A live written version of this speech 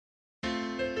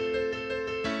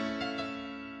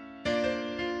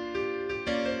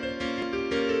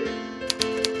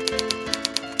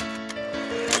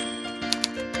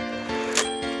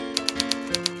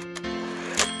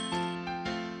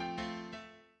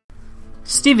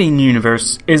Steven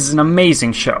Universe is an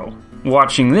amazing show.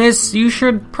 Watching this, you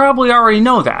should probably already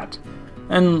know that.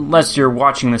 Unless you're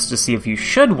watching this to see if you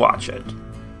should watch it.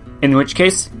 In which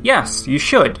case, yes, you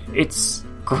should. It's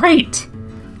great.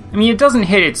 I mean, it doesn't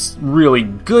hit its really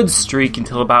good streak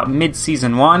until about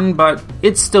mid-season 1, but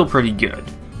it's still pretty good.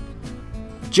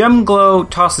 Gem Glow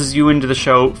tosses you into the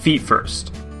show feet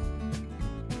first.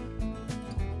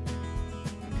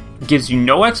 It gives you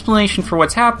no explanation for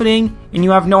what's happening, and you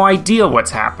have no idea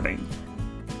what's happening.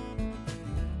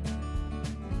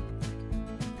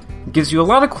 It gives you a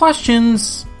lot of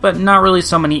questions, but not really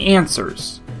so many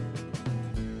answers.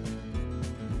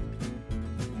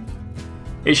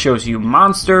 It shows you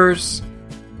monsters,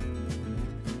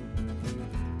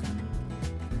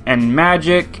 and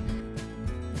magic,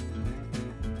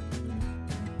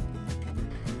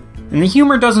 and the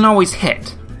humor doesn't always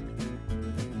hit.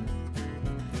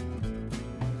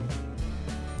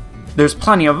 There's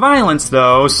plenty of violence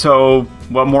though, so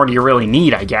what more do you really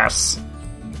need, I guess?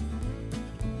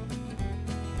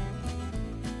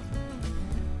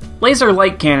 Laser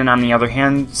Light Cannon, on the other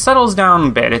hand, settles down a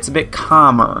bit. It's a bit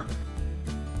calmer.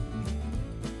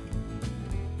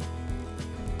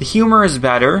 The humor is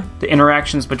better, the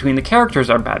interactions between the characters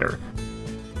are better.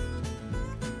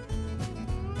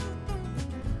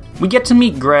 We get to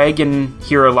meet Greg and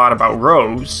hear a lot about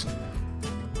Rose.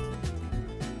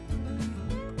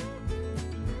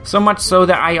 So much so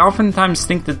that I oftentimes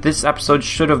think that this episode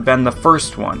should have been the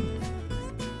first one.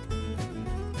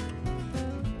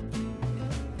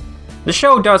 The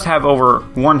show does have over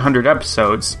 100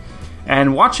 episodes,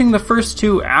 and watching the first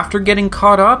two after getting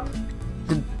caught up,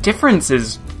 the difference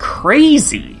is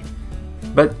crazy,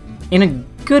 but in a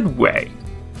good way.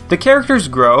 The characters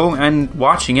grow, and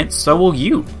watching it, so will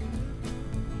you.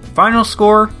 Final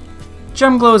score,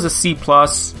 Gem Glow is a C+,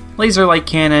 Laser Light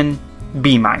Cannon,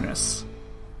 B-.